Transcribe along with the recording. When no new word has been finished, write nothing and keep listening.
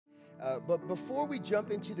But before we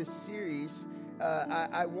jump into the series,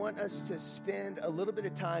 I want us to spend a little bit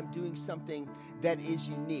of time doing something that is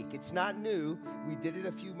unique. It's not new. We did it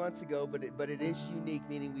a few months ago, but it is unique,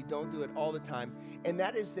 meaning we don't do it all the time. And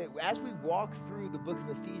that is that as we walk through the book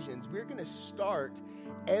of Ephesians, we're going to start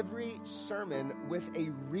every sermon with a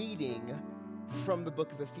reading from the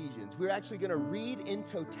book of Ephesians. We're actually going to read in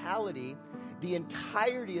totality the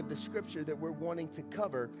entirety of the scripture that we're wanting to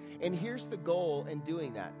cover. And here's the goal in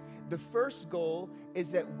doing that. The first goal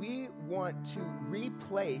is that we want to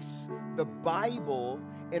replace the Bible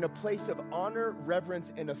in a place of honor,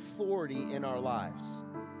 reverence, and authority in our lives.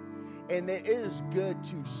 And that it is good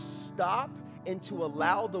to stop and to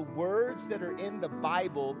allow the words that are in the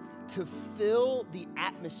Bible to fill the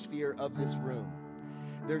atmosphere of this room.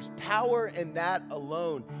 There's power in that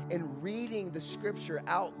alone. And reading the scripture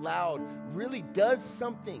out loud really does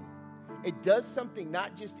something. It does something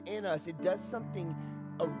not just in us, it does something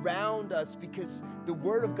around us, because the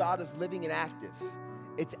Word of God is living and active.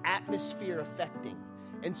 It's atmosphere affecting.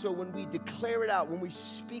 And so when we declare it out, when we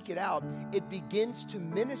speak it out, it begins to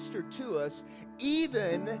minister to us,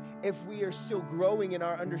 even if we are still growing in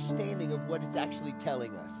our understanding of what it's actually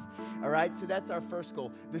telling us. All right, so that's our first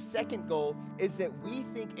goal. The second goal is that we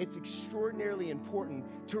think it's extraordinarily important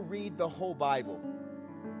to read the whole Bible.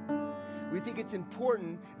 We think it's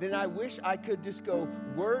important, that I wish I could just go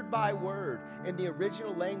word by word in the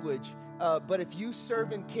original language. But if you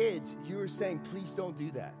serve in kids, you are saying, please don't do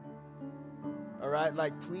that. All right,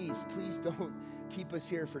 like please don't keep us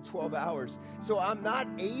here for 12 hours. So I'm not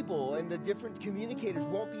able, and the different communicators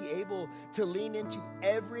won't be able to lean into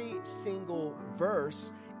every single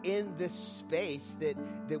verse in this space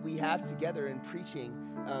that we have together in preaching,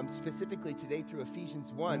 specifically today through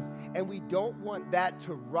Ephesians 1. And we don't want that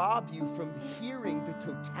to rob you from hearing the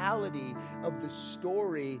totality of the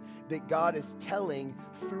story that God is telling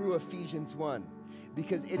through Ephesians 1.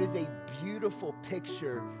 Because it is a beautiful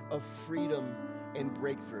picture of freedom and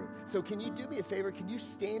breakthrough. So can you do me a favor? Can you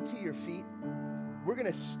stand to your feet? We're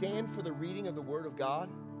going to stand for the reading of the Word of God.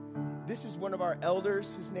 This is one of our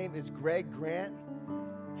elders. His name is Greg Grant.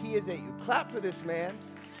 He is clap for this man.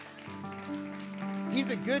 He's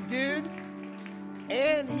a good dude,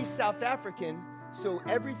 and he's South African, so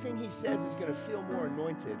everything he says is going to feel more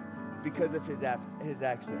anointed because of his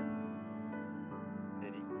accent.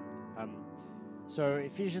 So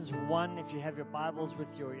Ephesians 1, if you have your Bibles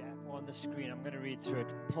with you on the screen, I'm going to read through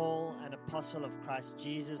it. Paul, an apostle of Christ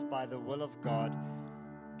Jesus by the will of God,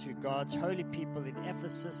 to God's holy people in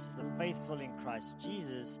Ephesus, the faithful in Christ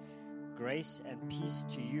Jesus, grace and peace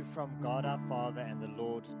to you from God our Father and the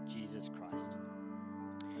Lord Jesus Christ.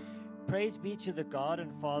 Praise be to the God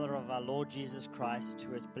and Father of our Lord Jesus Christ,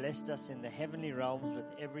 who has blessed us in the heavenly realms with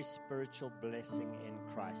every spiritual blessing in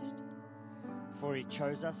Christ. For he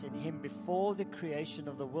chose us in him before the creation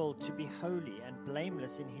of the world to be holy and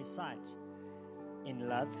blameless in his sight. In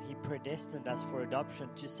love, he predestined us for adoption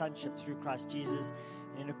to sonship through Christ Jesus,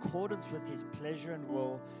 in accordance with his pleasure and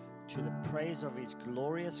will, to the praise of his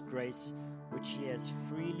glorious grace, which he has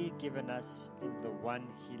freely given us in the one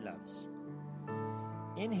he loves.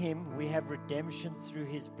 In him we have redemption through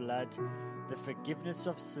his blood, the forgiveness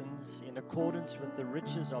of sins, in accordance with the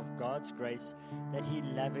riches of God's grace that he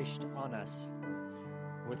lavished on us.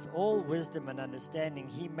 With all wisdom and understanding,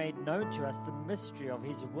 he made known to us the mystery of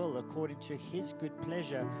his will according to his good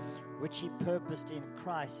pleasure, which he purposed in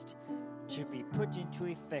Christ to be put into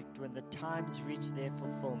effect when the times reach their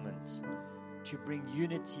fulfillment, to bring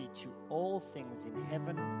unity to all things in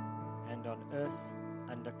heaven and on earth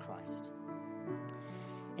under Christ.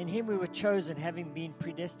 In him we were chosen, having been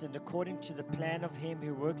predestined according to the plan of him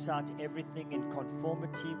who works out everything in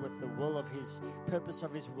conformity with the will of his purpose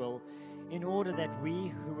of his will, in order that we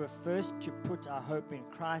who were first to put our hope in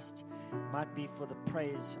Christ might be for the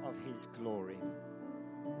praise of his glory.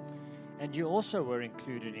 And you also were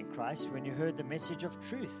included in Christ when you heard the message of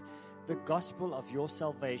truth, the gospel of your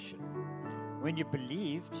salvation. When you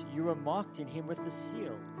believed, you were marked in him with the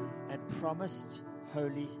seal and promised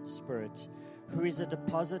Holy Spirit, who is a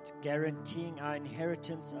deposit guaranteeing our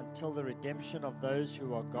inheritance until the redemption of those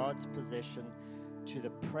who are God's possession, to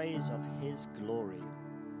the praise of his glory.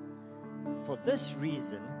 For this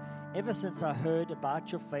reason, ever since I heard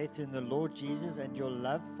about your faith in the Lord Jesus and your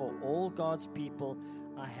love for all God's people,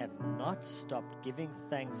 I have not stopped giving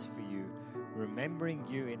thanks for you, remembering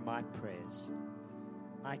you in my prayers.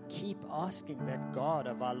 I keep asking that God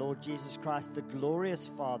of our Lord Jesus Christ, the glorious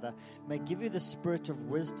Father, may give you the spirit of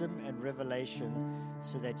wisdom and revelation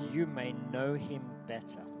so that you may know him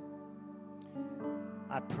better.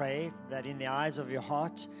 I pray that in the eyes of your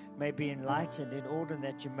heart may be enlightened, in order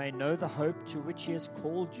that you may know the hope to which he has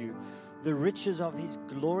called you, the riches of his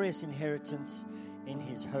glorious inheritance in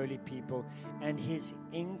his holy people, and his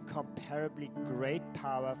incomparably great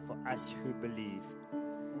power for us who believe.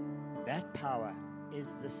 That power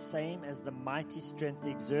is the same as the mighty strength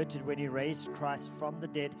exerted when he raised Christ from the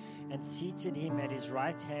dead and seated him at his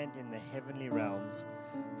right hand in the heavenly realms,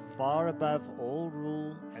 far above all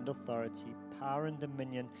rule and authority, power and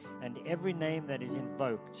dominion, and every name that is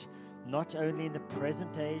invoked, not only in the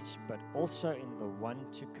present age, but also in the one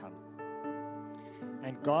to come.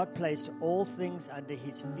 And God placed all things under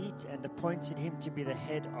his feet and appointed him to be the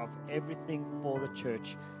head of everything for the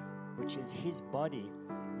church, which is his body,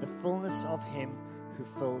 the fullness of him who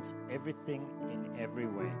fills everything in every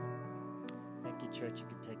way. Thank you, church. You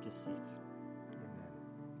can take your seats. Amen.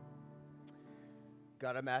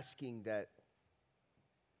 God, I'm asking that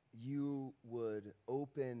you would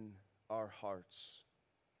open our hearts.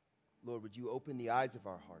 Lord, would you open the eyes of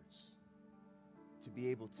our hearts to be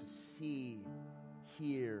able to see,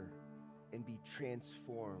 hear, and be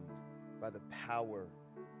transformed by the power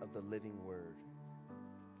of the living word.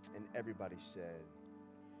 And everybody said,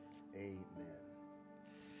 amen.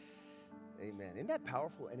 Amen. Isn't that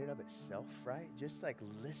powerful in and of itself, right? Just like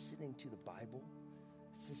listening to the Bible.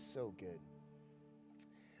 It's just so good.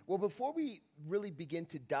 Well, before we really begin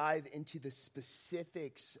to dive into the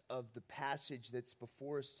specifics of the passage that's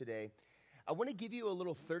before us today, I want to give you a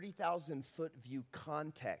little 30,000-foot view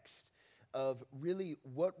context of really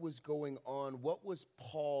what was going on. What was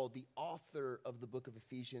Paul, the author of the book of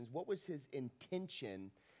Ephesians, what was his intention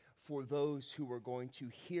for those who were going to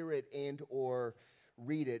hear it and or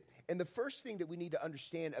read it? And the first thing that we need to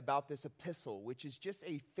understand about this epistle, which is just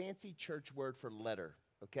a fancy church word for letter,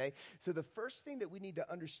 okay? So the first thing that we need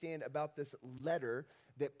to understand about this letter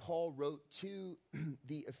that Paul wrote to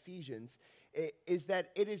the Ephesians is that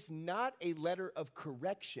it is not a letter of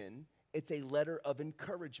correction, it's a letter of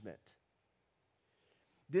encouragement.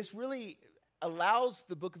 This really allows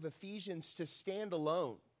the book of Ephesians to stand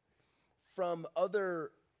alone from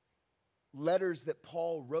other letters that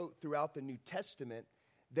Paul wrote throughout the New Testament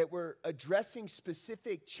that were addressing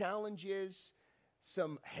specific challenges,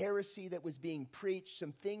 some heresy that was being preached,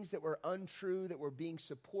 some things that were untrue that were being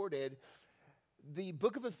supported. The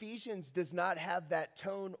book of Ephesians does not have that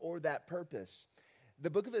tone or that purpose. The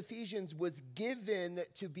book of Ephesians was given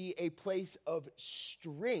to be a place of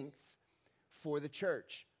strength for the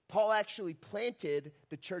church. Paul actually planted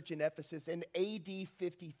the church in Ephesus in AD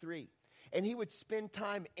 53. And he would spend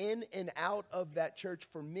time in and out of that church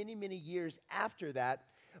for many, many years after that.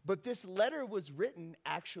 But this letter was written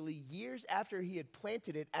actually years after he had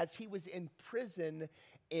planted it, as he was in prison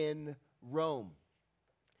in Rome.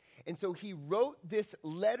 And so he wrote this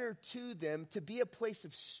letter to them to be a place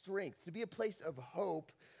of strength, to be a place of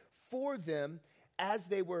hope for them as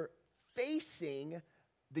they were facing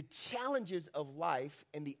the challenges of life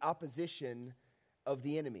and the opposition of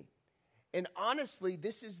the enemy. And honestly,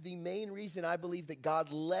 this is the main reason I believe that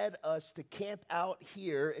God led us to camp out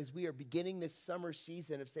here as we are beginning this summer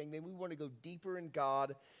season of saying, man, we want to go deeper in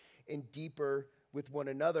God and deeper with one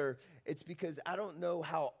another. It's because I don't know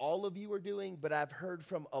how all of you are doing, but I've heard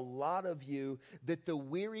from a lot of you that the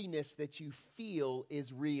weariness that you feel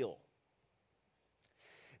is real.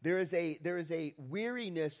 There is a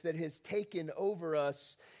weariness that has taken over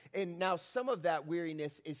us, and now some of that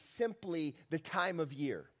weariness is simply the time of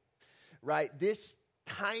year. Right? This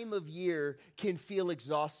time of year can feel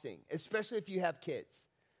exhausting, especially if you have kids,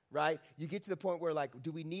 right? You get to the point where, like,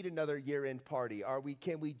 do we need another year-end party?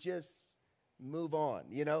 Can we just move on,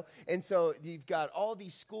 you know? And so you've got all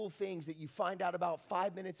these school things that you find out about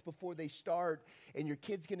 5 minutes before they start, and your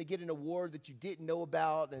kid's going to get an award that you didn't know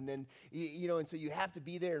about, and then, and so you have to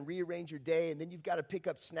be there and rearrange your day, and then you've got to pick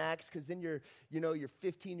up snacks, because then your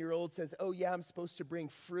 15-year-old says, oh yeah, I'm supposed to bring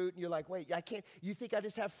fruit, and you're like, wait, I can't, you think I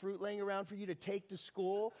just have fruit laying around for you to take to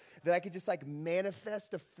school, that I could just like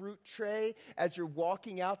manifest a fruit tray as you're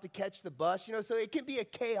walking out to catch the bus, so it can be a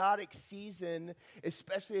chaotic season,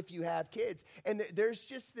 especially if you have kids. And there's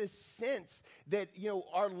just this sense that,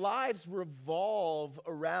 our lives revolve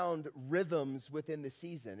around rhythms within the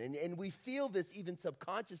season. And we feel this even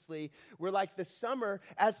subconsciously, where like the summer,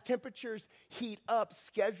 as temperatures heat up,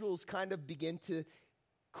 schedules kind of begin to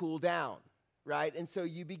cool down, right? And so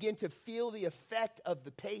you begin to feel the effect of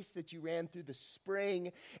the pace that you ran through the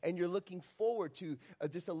spring, and you're looking forward to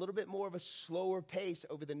just a little bit more of a slower pace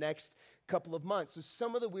over the next couple of months. So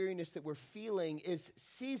some of the weariness that we're feeling is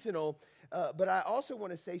seasonal, but I also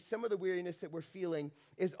want to say some of the weariness that we're feeling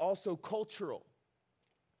is also cultural.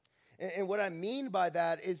 And what I mean by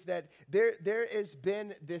that is that there has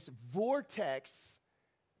been this vortex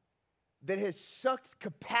that has sucked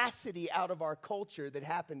capacity out of our culture that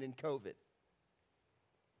happened in COVID.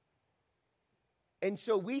 And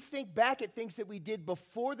so we think back at things that we did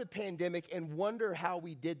before the pandemic and wonder how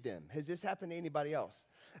we did them. Has this happened to anybody else?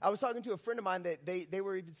 I was talking to a friend of mine that they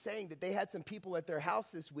were even saying that they had some people at their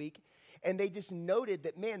house this week, and they just noted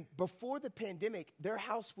that, man, before the pandemic, their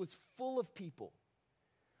house was full of people.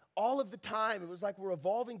 All of the time, it was like a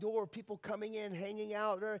revolving door of people coming in, hanging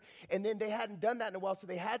out, and then they hadn't done that in a while, so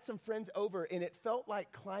they had some friends over, and it felt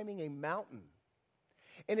like climbing a mountain.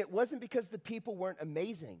 And it wasn't because the people weren't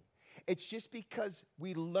amazing. It's just because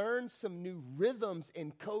we learned some new rhythms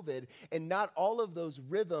in COVID, and not all of those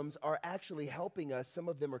rhythms are actually helping us. Some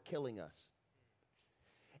of them are killing us.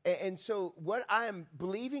 And so what I am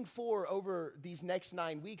believing for over these next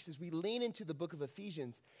 9 weeks as we lean into the book of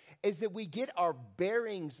Ephesians is that we get our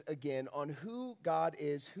bearings again on who God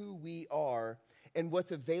is, who we are, and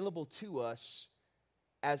what's available to us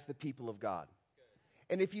as the people of God.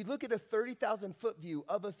 And if you look at a 30,000-foot view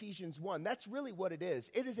of Ephesians 1, that's really what it is.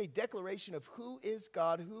 It is a declaration of who is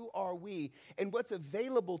God, who are we, and what's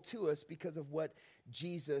available to us because of what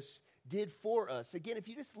Jesus did for us. Again, if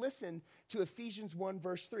you just listen to Ephesians 1,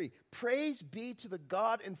 verse 3, praise be to the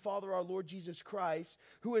God and Father, our Lord Jesus Christ,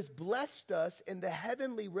 who has blessed us in the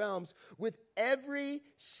heavenly realms with every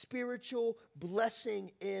spiritual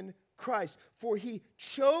blessing in Christ. For he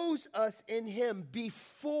chose us in him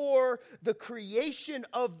before the creation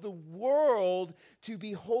of the world to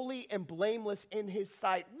be holy and blameless in his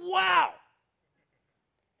sight. Wow!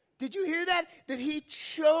 Did you hear that? That he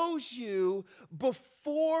chose you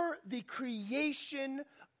before the creation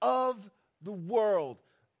of the world.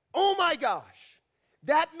 Oh my gosh.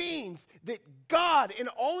 That means that God, in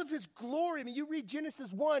all of his glory, I mean, you read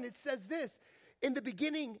Genesis 1, it says this, in the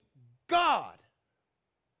beginning, God.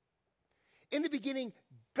 In the beginning,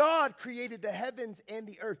 God created the heavens and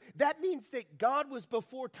the earth. That means that God was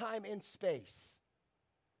before time and space.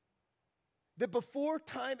 That before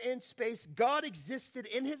time and space, God existed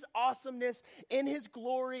in his awesomeness, in his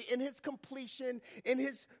glory, in his completion, in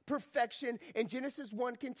his perfection. And Genesis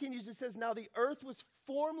 1 continues, it says, now the earth was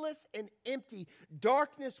formless and empty.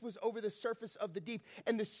 Darkness was over the surface of the deep.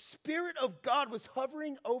 And the Spirit of God was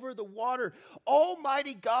hovering over the water.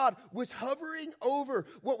 Almighty God was hovering over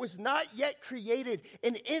what was not yet created.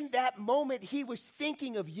 And in that moment, he was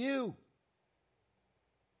thinking of you.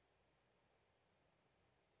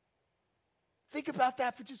 Think about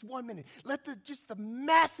that for just 1 minute. Let the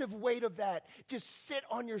massive weight of that just sit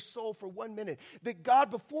on your soul for 1 minute. That God,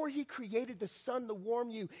 before he created the sun to warm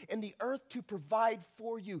you and the earth to provide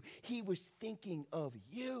for you, he was thinking of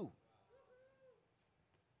you.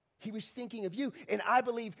 He was thinking of you. And I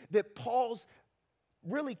believe that Paul's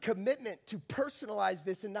really commitment to personalize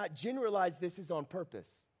this and not generalize this is on purpose.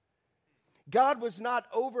 God was not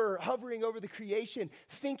hovering over the creation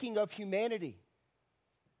thinking of humanity.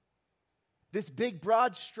 This big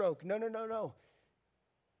broad stroke. No.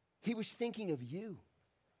 He was thinking of you.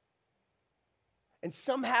 And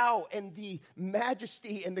somehow in the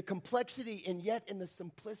majesty and the complexity and yet in the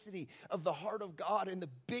simplicity of the heart of God and the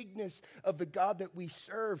bigness of the God that we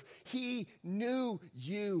serve, he knew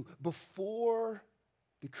you before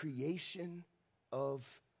the creation of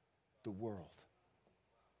the world.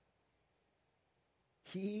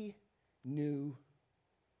 He knew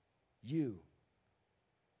you.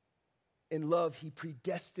 In love, he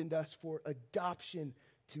predestined us for adoption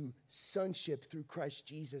to sonship through Christ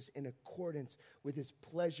Jesus in accordance with his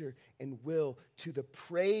pleasure and will, to the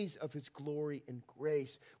praise of his glory and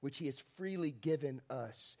grace, which he has freely given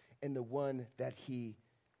us in the one that he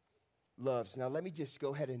loves. Now, let me just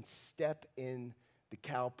go ahead and step in the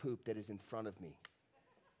cow poop that is in front of me.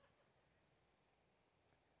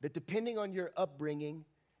 That depending on your upbringing,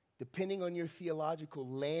 depending on your theological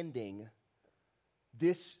landing,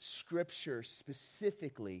 this scripture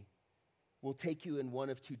specifically will take you in one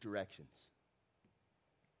of two directions.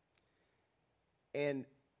 And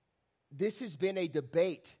this has been a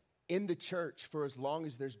debate in the church for as long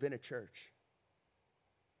as there's been a church.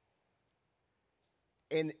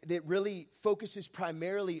 And it really focuses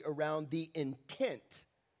primarily around the intent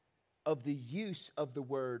of the use of the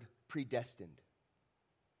word predestined.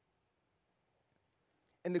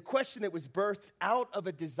 And the question that was birthed out of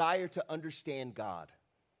a desire to understand God.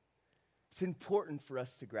 It's important for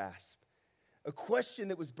us to grasp. A question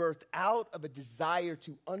that was birthed out of a desire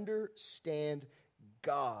to understand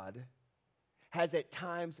God has at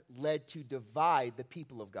times led to divide the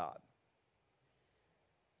people of God.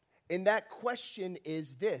 And that question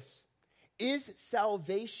is this: is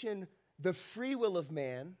salvation the free will of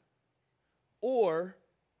man, or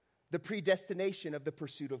the predestination of the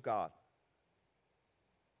pursuit of God?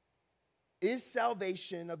 Is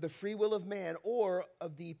salvation of the free will of man or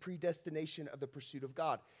of the predestination of the pursuit of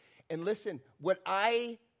God? And listen, what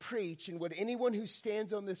I preach and what anyone who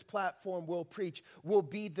stands on this platform will preach will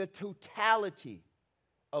be the totality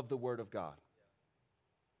of the Word of God.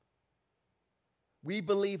 We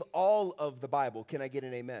believe all of the Bible. Can I get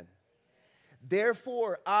an amen?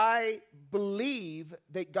 Therefore, I believe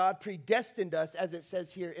that God predestined us, as it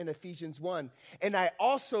says here in Ephesians 1. And I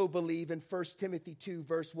also believe in 1 Timothy 2,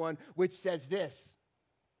 verse 1, which says this.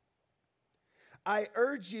 I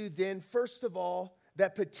urge you then, first of all,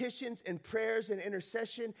 that petitions and prayers and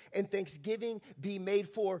intercession and thanksgiving be made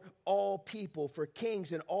for all people, for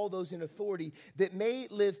kings and all those in authority, that may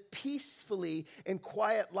live peacefully and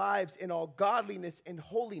quiet lives in all godliness and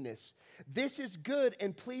holiness. This is good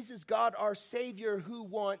and pleases God our Savior, who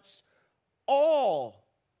wants all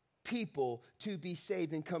people to be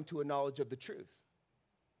saved and come to a knowledge of the truth.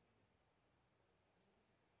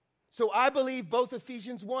 So I believe both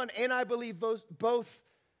Ephesians 1 and I believe both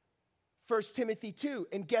 1 Timothy 2.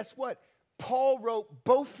 And guess what? Paul wrote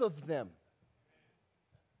both of them.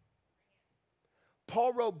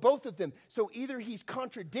 Paul wrote both of them. So either he's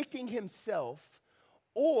contradicting himself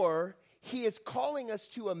or he is calling us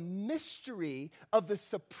to a mystery of the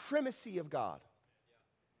supremacy of God.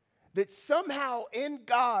 That somehow in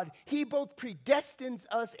God, he both predestines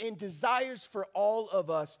us and desires for all of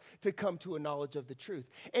us to come to a knowledge of the truth.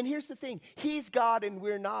 And here's the thing. He's God and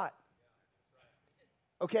we're not.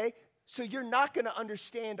 Okay? So you're not going to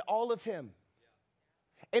understand all of him.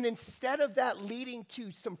 And instead of that leading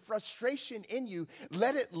to some frustration in you,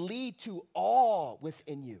 let it lead to awe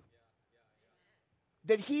within you.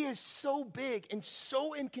 That he is so big and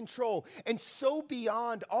so in control and so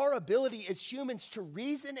beyond our ability as humans to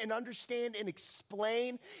reason and understand and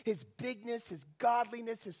explain his bigness, his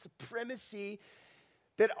godliness, his supremacy,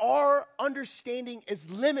 that our understanding is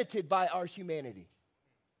limited by our humanity.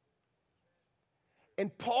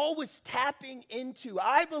 And Paul was tapping into,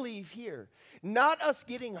 I believe here, not us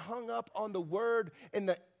getting hung up on the word and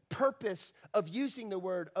the purpose of using the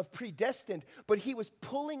word of predestined, but he was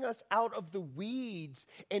pulling us out of the weeds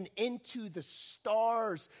and into the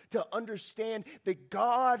stars to understand that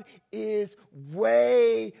God is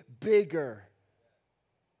way bigger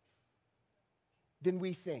than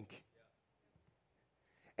we think.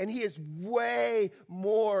 And he is way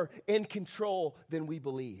more in control than we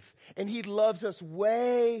believe. And he loves us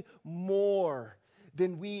way more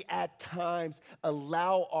than we at times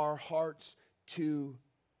allow our hearts to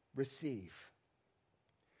receive.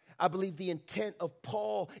 I believe the intent of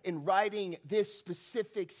Paul in writing this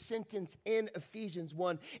specific sentence in Ephesians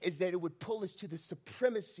 1 is that it would pull us to the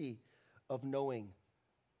supremacy of knowing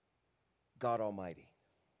God Almighty.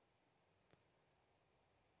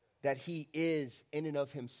 That he is, in and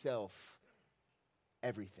of himself,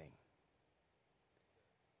 everything.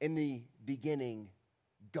 In the beginning,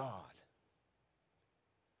 God.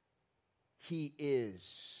 He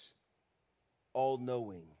is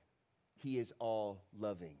all-knowing. He is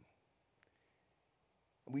all-loving.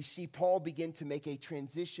 We see Paul begin to make a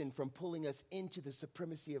transition from pulling us into the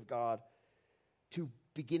supremacy of God to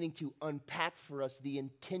beginning to unpack for us the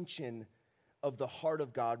intention of the heart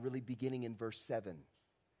of God, really beginning in verse 7.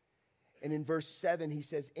 And in verse 7, he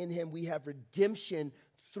says, in him we have redemption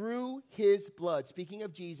through his blood. Speaking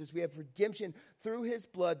of Jesus, we have redemption through his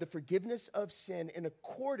blood, the forgiveness of sin in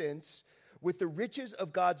accordance with the riches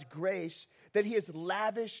of God's grace that he has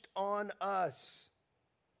lavished on us.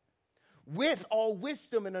 With all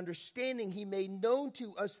wisdom and understanding, he made known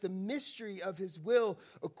to us the mystery of his will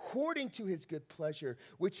according to his good pleasure,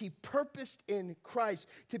 which he purposed in Christ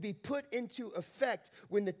to be put into effect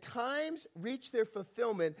when the times reach their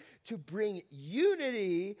fulfillment, to bring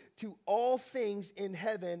unity to all things in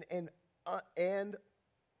heaven and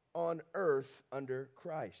on earth under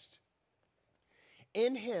Christ.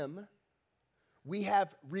 In him, we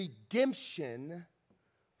have redemption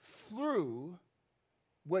through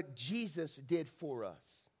what Jesus did for us.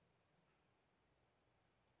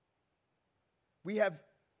 We have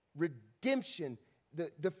redemption,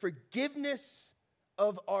 the forgiveness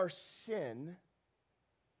of our sin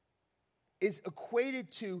is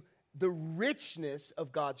equated to the richness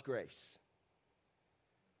of God's grace.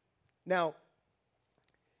 Now,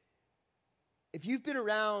 if you've been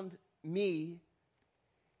around me,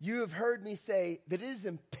 you have heard me say that it is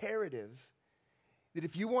imperative that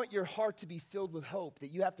if you want your heart to be filled with hope,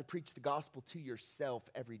 that you have to preach the gospel to yourself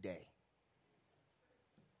every day.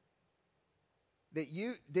 That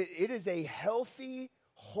it is a healthy,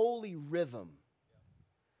 holy rhythm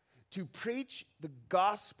to preach the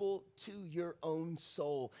gospel to your own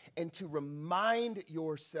soul and to remind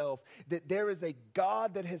yourself that there is a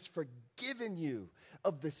God that has forgiven you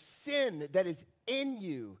of the sin that is in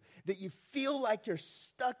you, that you feel like you're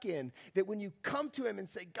stuck in, that when you come to him and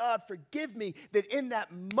say, God, forgive me, that in that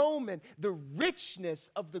moment, the richness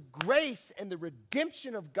of the grace and the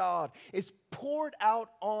redemption of God is poured out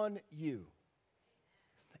on you.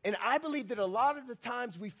 And I believe that a lot of the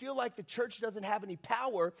times we feel like the church doesn't have any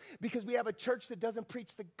power because we have a church that doesn't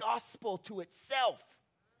preach the gospel to itself.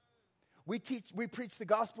 We preach the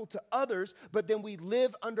gospel to others, but then we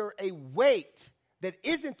live under a weight that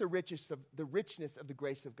isn't the richness of the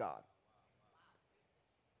grace of God.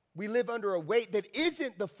 We live under a weight that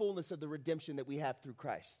isn't the fullness of the redemption that we have through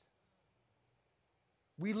Christ.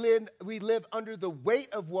 We live under the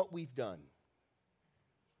weight of what we've done.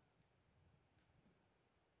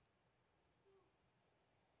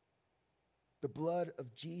 The blood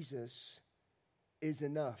of Jesus is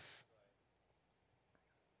enough.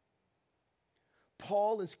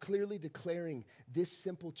 Paul is clearly declaring this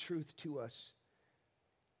simple truth to us.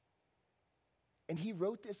 And he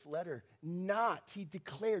wrote this letter he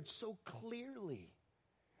declared so clearly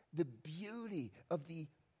the beauty of the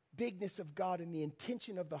bigness of God and the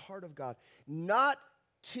intention of the heart of God, not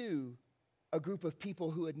to a group of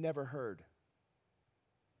people who had never heard.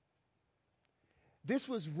 This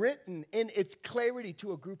was written in its clarity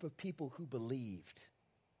to a group of people who believed,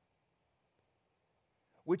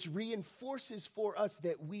 which reinforces for us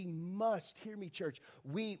that we must, hear me, church,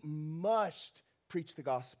 we must preach the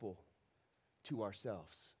gospel to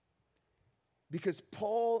ourselves. Because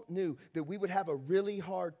Paul knew that we would have a really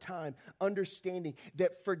hard time understanding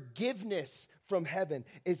that forgiveness from heaven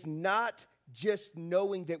is not just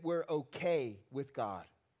knowing that we're okay with God.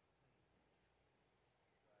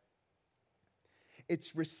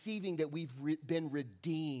 It's receiving that we've been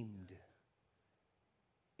redeemed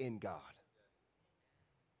in God.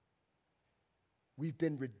 We've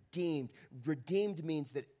been redeemed. Redeemed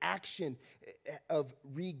means that the action of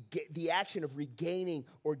regaining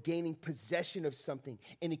or gaining possession of something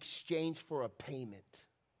in exchange for a payment.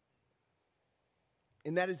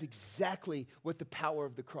 And that is exactly what the power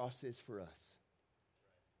of the cross is for us.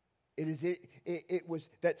 It was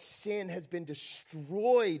that sin has been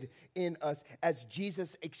destroyed in us as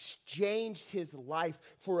Jesus exchanged his life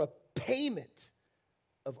for a payment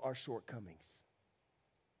of our shortcomings.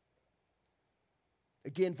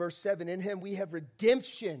 Again, verse 7, in him we have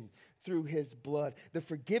redemption through his blood, the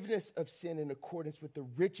forgiveness of sin in accordance with the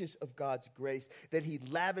riches of God's grace that he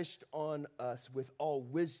lavished on us with all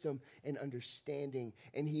wisdom and understanding.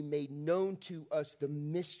 And he made known to us the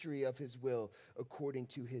mystery of his will according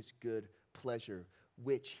to his good pleasure,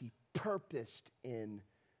 which he purposed in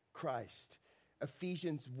Christ.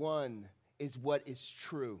 Ephesians 1 is what is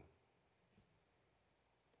true.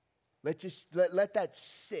 Let that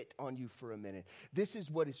sit on you for a minute. This is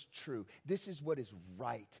what is true. This is what is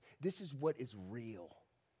right. This is what is real.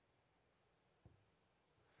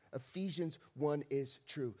 Ephesians 1 is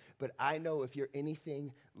true. But I know if you're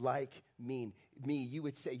anything like me, you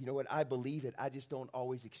would say, you know what, I believe it. I just don't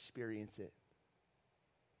always experience it.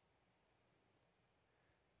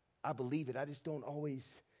 I believe it. I just don't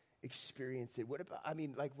always experience it. What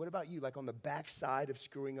about you? Like on the backside of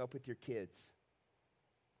screwing up with your kids?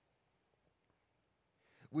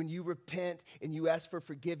 When you repent and you ask for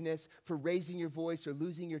forgiveness for raising your voice or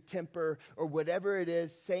losing your temper or whatever it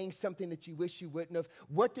is, saying something that you wish you wouldn't have,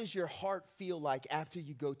 what does your heart feel like after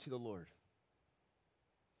you go to the Lord?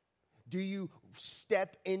 Do you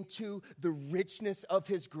step into the richness of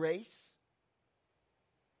his grace?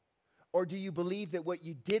 Or do you believe that what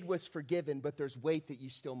you did was forgiven, but there's weight that you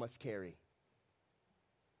still must carry?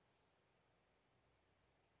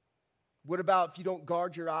 What about if you don't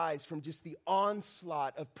guard your eyes from just the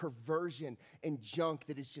onslaught of perversion and junk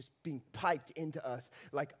that is just being piped into us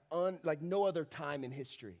like no other time in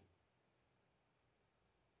history?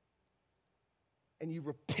 And you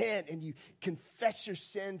repent and you confess your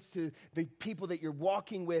sins to the people that you're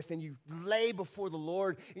walking with and you lay before the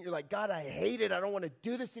Lord and you're like, God, I hate it. I don't want to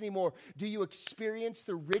do this anymore. Do you experience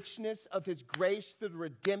the richness of his grace through the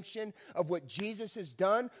redemption of what Jesus has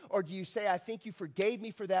done? Or do you say, I think you forgave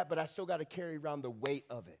me for that, but I still got to carry around the weight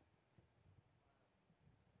of it?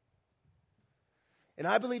 And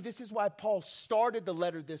I believe this is why Paul started the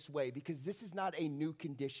letter this way, because this is not a new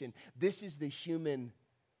condition. This is the human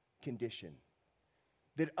condition.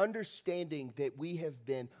 That understanding that we have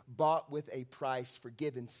been bought with a price,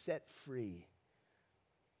 forgiven, set free,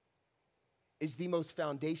 is the most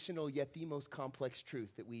foundational yet the most complex truth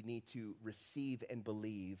that we need to receive and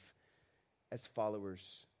believe as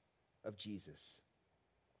followers of Jesus.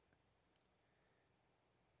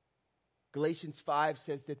 Galatians 5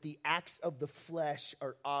 says that the acts of the flesh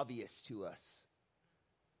are obvious to us.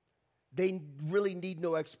 They really need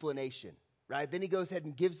no explanation, right? Then he goes ahead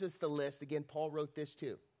and gives us the list. Again, Paul wrote this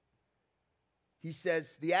too. He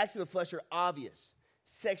says, the acts of the flesh are obvious.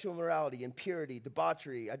 Sexual immorality, impurity,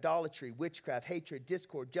 debauchery, idolatry, witchcraft, hatred,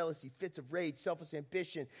 discord, jealousy, fits of rage, selfish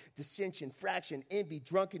ambition, dissension, fraction, envy,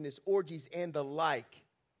 drunkenness, orgies, and the like.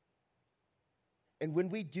 And when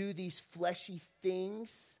we do these fleshy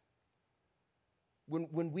things,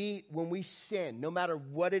 when we sin, no matter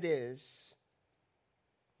what it is,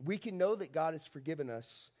 we can know that God has forgiven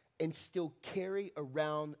us and still carry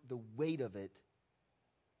around the weight of it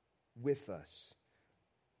with us.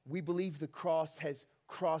 We believe the cross has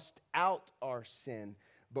crossed out our sin,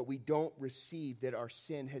 but we don't receive that our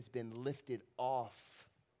sin has been lifted off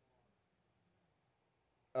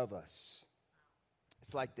of us.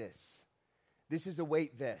 It's like this. This is a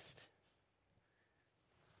weight vest.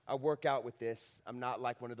 I work out with this. I'm not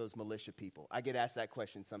like one of those militia people. I get asked that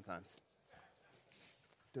question sometimes.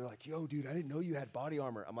 They're like, yo, dude, I didn't know you had body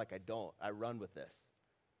armor. I'm like, I don't. I run with this.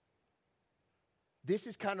 This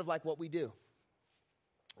is kind of like what we do.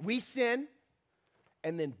 We sin,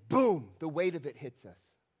 and then boom, the weight of it hits us.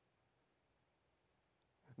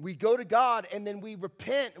 We go to God, and then we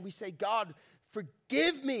repent, and we say, God,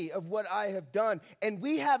 forgive me of what I have done. And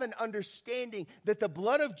we have an understanding that the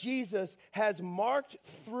blood of Jesus has marked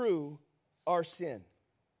through our sin.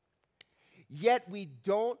 Yet we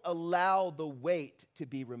don't allow the weight to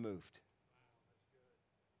be removed.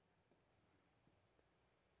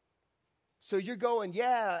 So you're going,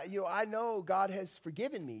 yeah, I know God has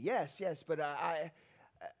forgiven me. Yes, but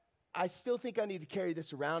I still think I need to carry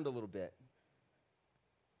this around a little bit.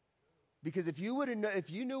 Because if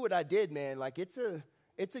you knew what I did, man, like it's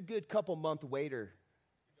a good couple month waiter.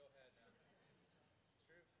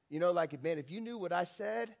 Like if you knew what I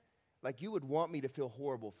said, like you would want me to feel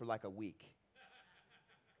horrible for like a week.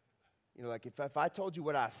 Like if I told you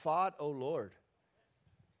what I thought, oh Lord,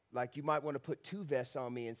 like you might want to put 2 vests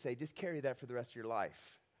on me and say, just carry that for the rest of your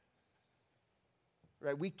life.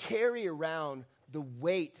 Right? We carry around the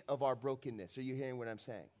weight of our brokenness. Are you hearing what I'm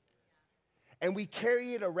saying? And we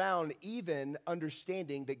carry it around even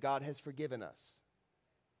understanding that God has forgiven us.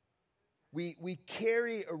 We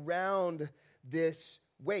carry around this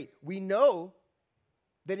weight. We know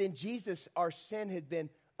that in Jesus our sin had been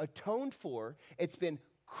atoned for. It's been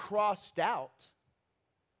crossed out.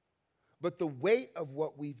 But the weight of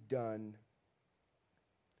what we've done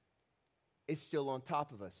is still on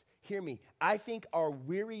top of us. Hear me. I think our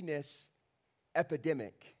weariness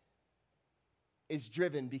epidemic is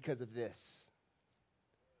driven because of this.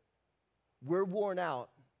 We're worn out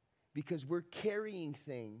because we're carrying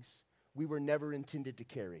things we were never intended to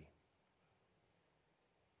carry.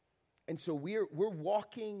 And so we're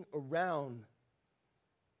walking around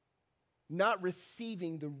not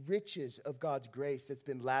receiving the riches of God's grace that's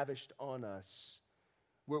been lavished on us.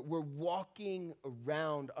 We're walking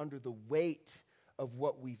around under the weight of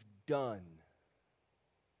what we've done.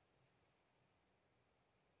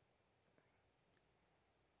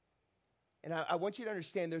 And I want you to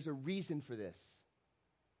understand there's a reason for this.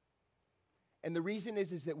 And the reason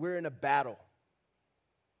is that we're in a battle.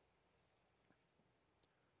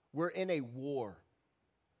 We're in a war.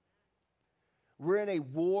 We're in a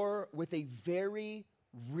war with a very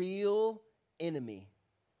real enemy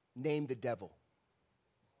named the devil.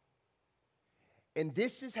 And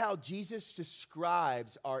this is how Jesus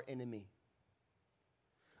describes our enemy.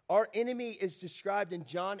 Our enemy is described in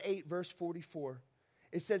John 8, verse 44.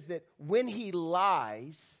 It says that when he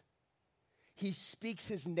lies, he speaks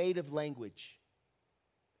his native language.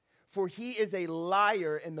 For he is a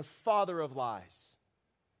liar and the father of lies.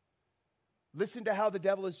 Listen to how the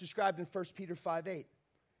devil is described in 1 Peter 5:8.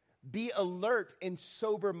 Be alert and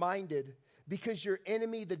sober-minded, because your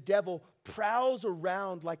enemy, the devil, prowls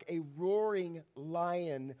around like a roaring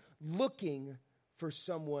lion, looking for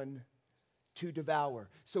someone to devour.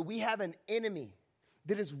 So we have an enemy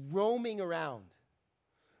that is roaming around,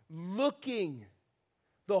 looking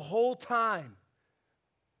the whole time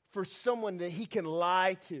for someone that he can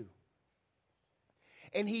lie to.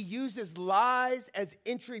 And he uses lies as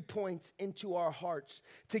entry points into our hearts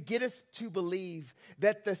to get us to believe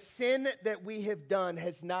that the sin that we have done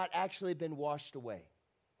has not actually been washed away.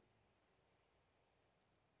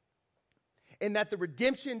 And that the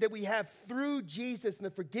redemption that we have through Jesus and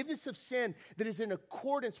the forgiveness of sin that is in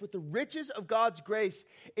accordance with the riches of God's grace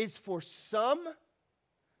is for some,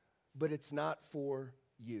 but it's not for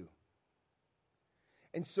you.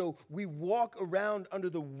 And so we walk around under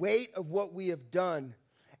the weight of what we have done,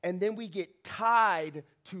 and then we get tied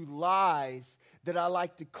to lies that I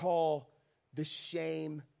like to call the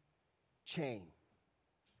shame chain.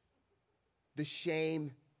 The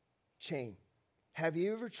shame chain. Have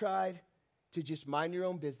you ever tried to just mind your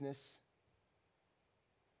own business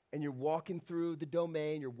and you're walking through the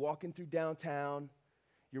domain, you're walking through downtown,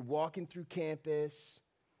 you're walking through campus,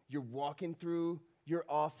 you're walking through your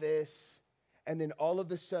office, and then all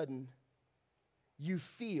of a sudden you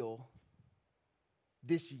feel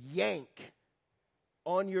this yank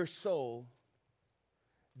on your soul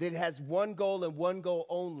that has one goal and one goal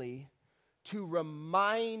only, to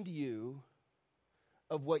remind you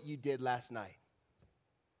of what you did last night.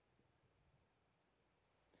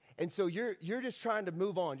 And so you're just trying to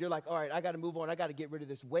move on. You're like, all right, I got to move on. I got to get rid of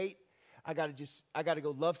this weight. I got to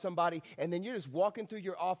go love somebody. And then you're just walking through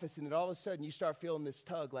your office, and then all of a sudden you start feeling this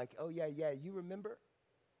tug like, oh, yeah, you remember?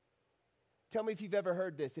 Tell me if you've ever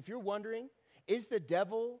heard this. If you're wondering, is the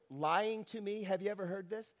devil lying to me? Have you ever heard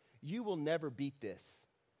this? You will never beat this.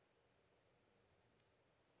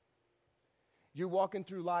 You're walking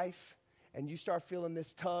through life, and you start feeling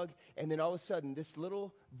this tug, and then all of a sudden, this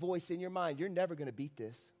little voice in your mind, you're never going to beat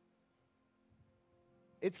this.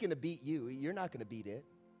 It's going to beat you. You're not going to beat it.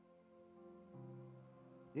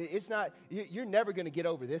 It's not, you're never going to get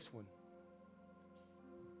over this one.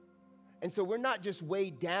 And so we're not just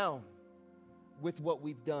weighed down with what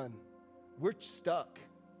we've done. We're stuck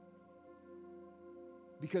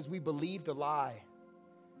because we believed a lie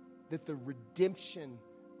that the redemption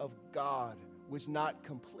of God was not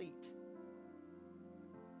complete.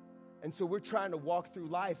 And so we're trying to walk through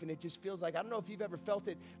life, and it just feels like, I don't know if you've ever felt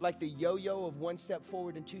it, like the yo-yo of one step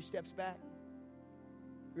forward and two steps back.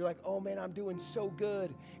 You're like, oh man, I'm doing so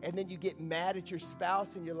good. And then you get mad at your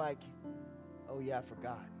spouse, and you're like, oh yeah, I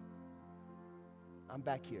forgot. I'm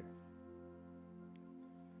back here.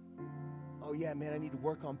 Oh yeah, man, I need to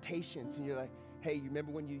work on patience. And you're like, hey, you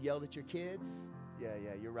remember when you yelled at your kids? Yeah,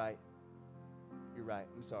 you're right. You're right.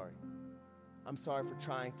 I'm sorry. I'm sorry for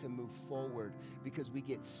trying to move forward, because we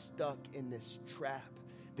get stuck in this trap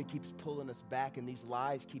that keeps pulling us back, and these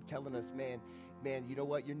lies keep telling us, man, you know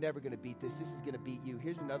what? You're never going to beat this. This is going to beat you.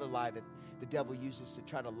 Here's another lie that the devil uses to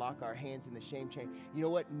try to lock our hands in the shame chain. You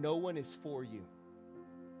know what? No one is for you.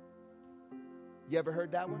 You ever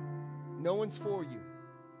heard that one? No one's for you.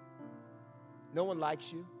 No one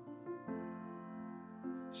likes you.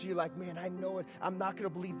 So you're like, man, I know it. I'm not going to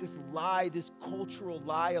believe this lie, this cultural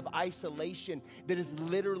lie of isolation that is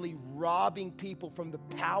literally robbing people from the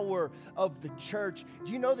power of the church.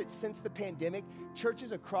 Do you know that since the pandemic,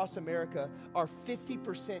 churches across America are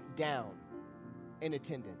 50% down in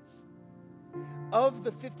attendance? Of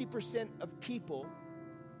the 50% of people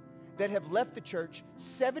that have left the church,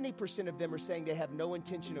 70% of them are saying they have no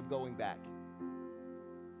intention of going back.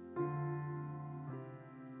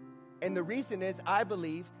 And the reason is, I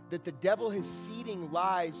believe that the devil is seeding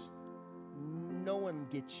lies. No one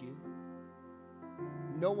gets you.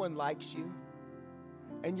 No one likes you.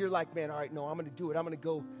 And you're like, man, all right, no, I'm going to do it. I'm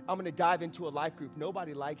going to dive into a life group.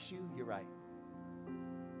 Nobody likes you. You're right.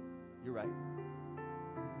 You're right.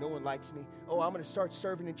 No one likes me. Oh, I'm going to start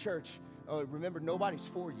serving in church. Oh, remember, nobody's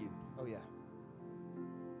for you. Oh, yeah.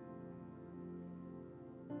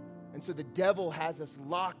 And so the devil has us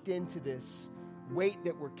locked into this weight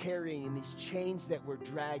that we're carrying and these chains that we're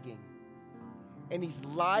dragging. And he's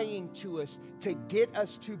lying to us to get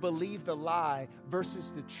us to believe the lie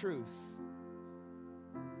versus the truth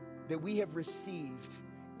that we have received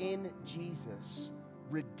in Jesus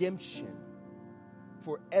redemption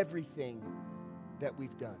for everything that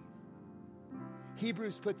we've done.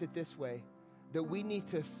 Hebrews puts it this way, that we need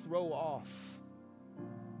to throw off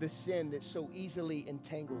the sin that so easily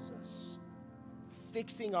entangles us,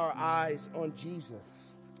 fixing our eyes on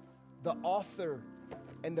Jesus, the author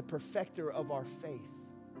and the perfecter of our faith,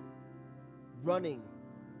 running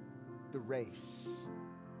the race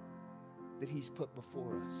that he's put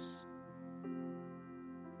before us.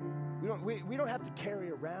 We don't have to carry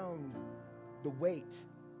around the weight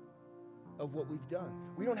of what we've done.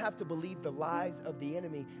 We don't have to believe the lies of the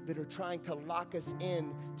enemy that are trying to lock us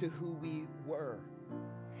in to who we were.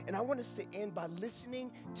 And I want us to end by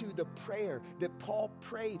listening to the prayer that Paul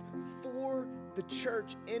prayed for the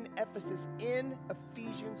church in Ephesus in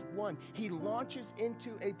Ephesians 1. He launches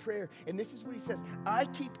into a prayer, and this is what he says: I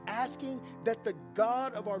keep asking that the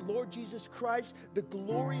God of our Lord Jesus Christ, the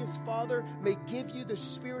glorious Father, may give you the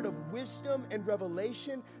spirit of wisdom and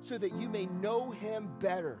revelation so that you may know him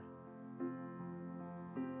better.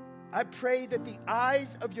 I pray that the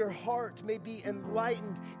eyes of your heart may be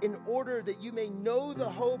enlightened in order that you may know the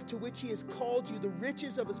hope to which he has called you, the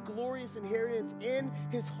riches of his glorious inheritance in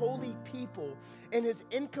his holy people, and his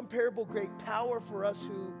incomparable great power for us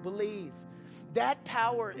who believe. That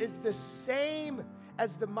power is the same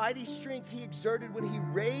as the mighty strength he exerted when he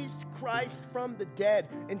raised Christ from the dead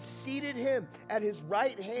and seated him at his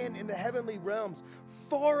right hand in the heavenly realms,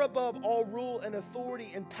 far above all rule and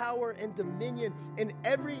authority and power and dominion, in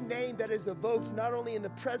every name that is evoked, not only in the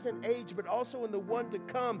present age, but also in the one to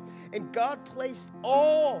come. And God placed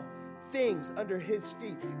all things under his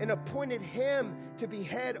feet and appointed him to be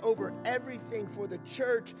head over everything for the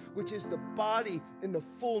church, which is the body in the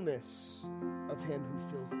fullness of him who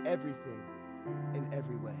fills everything in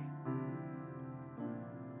every way.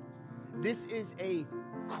 This is a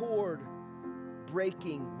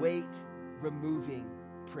cord-breaking, weight-removing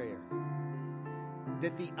prayer.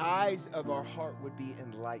 That the eyes of our heart would be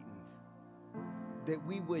enlightened. That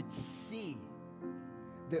we would see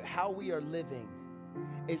that how we are living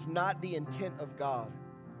is not the intent of God,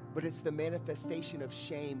 but it's the manifestation of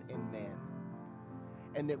shame in man.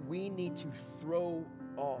 And that we need to throw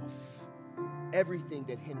off everything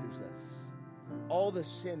that hinders us, all the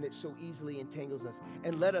sin that so easily entangles us,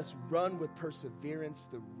 and let us run with perseverance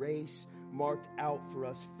the race marked out for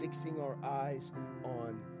us, fixing our eyes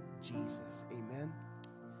on Jesus. Amen.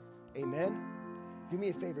 Amen. Do me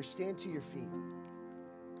a favor, stand to your feet.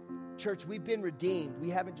 Church, we've been redeemed. We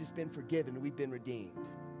haven't just been forgiven, we've been redeemed.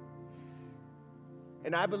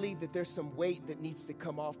 And I believe that there's some weight that needs to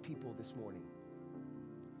come off people this morning.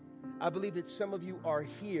 I believe that some of you are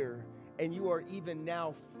here and you are even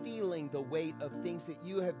now feeling the weight of things that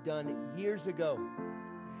you have done years ago.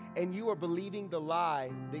 And you are believing the lie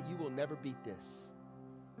that you will never beat this.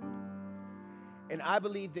 And I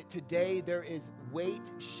believe that today there is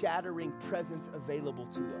weight-shattering presence available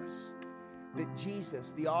to us. That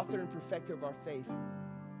Jesus, the author and perfecter of our faith,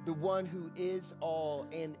 the one who is all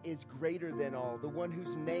and is greater than all, the one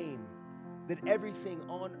whose name, that everything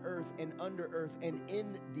on earth and under earth and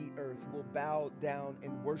in the earth will bow down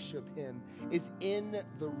and worship him, is in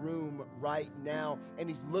the room right now. And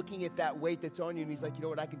he's looking at that weight that's on you, and he's like, you know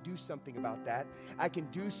what, I can do something about that. I can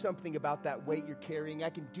do something about that weight you're carrying. I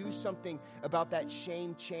can do something about that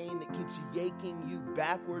shame chain that keeps yanking you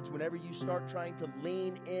backwards whenever you start trying to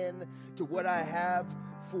lean in to what I have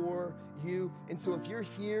for you. And so if you're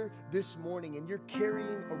here this morning and you're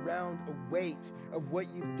carrying around a weight of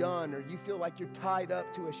what you've done, or you feel like you're tied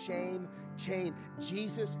up to a shame chain,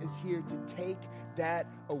 Jesus is here to take that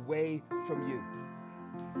away from you.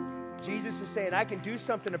 Jesus is saying, I can do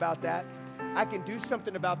something about that. I can do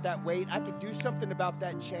something about that weight. I can do something about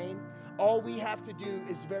that chain. All we have to do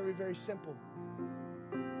is very, very simple.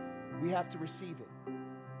 We have to receive it.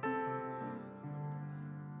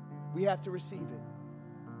 We have to receive it.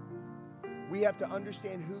 We have to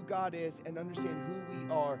understand who God is and understand who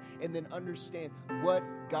we are, and then understand what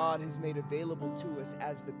God has made available to us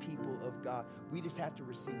as the people of God. We just have to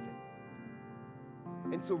receive it.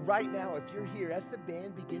 And so right now, if you're here, as the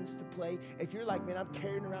band begins to play, if you're like, man, I'm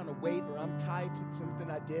carrying around a weight, or I'm tied to something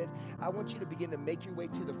I did, I want you to begin to make your way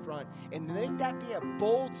to the front and make that be a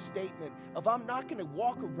bold statement of, I'm not going to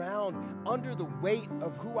walk around under the weight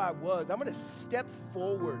of who I was. I'm going to step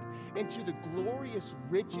forward into the glorious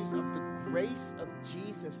riches of the grace of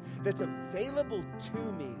Jesus that's available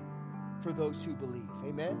to me for those who believe.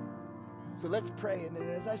 Amen? So let's pray, and then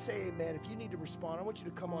as I say amen, if you need to respond, I want you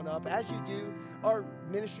to come on up. As you do, our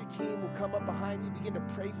ministry team will come up behind you, begin to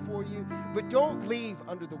pray for you. But don't leave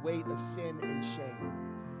under the weight of sin and shame.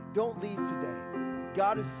 Don't leave today.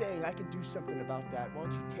 God is saying, I can do something about that. Why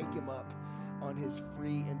don't you take him up on his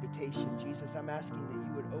free invitation? Jesus, I'm asking that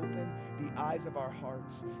you would open the eyes of our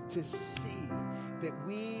hearts to see that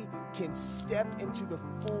we can step into the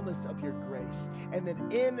fullness of your grace. And that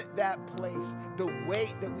in that place, the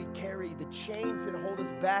weight that we carry, the chains that hold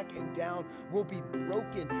us back and down, will be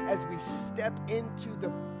broken as we step into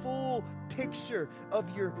the full picture of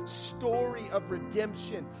your story of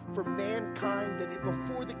redemption for mankind. That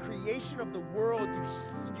before the creation of the world,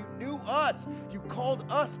 you knew us, you called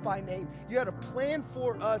us by name, you had a plan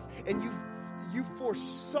for us, and you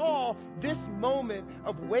foresaw this moment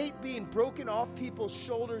of weight being broken off people's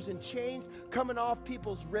shoulders and chains coming off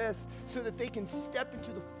people's wrists, so that they can step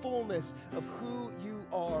into the fullness of who you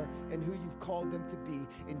are and who you've called them to be.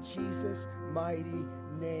 In Jesus' mighty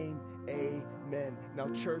name, amen. Now,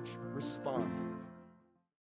 church, respond.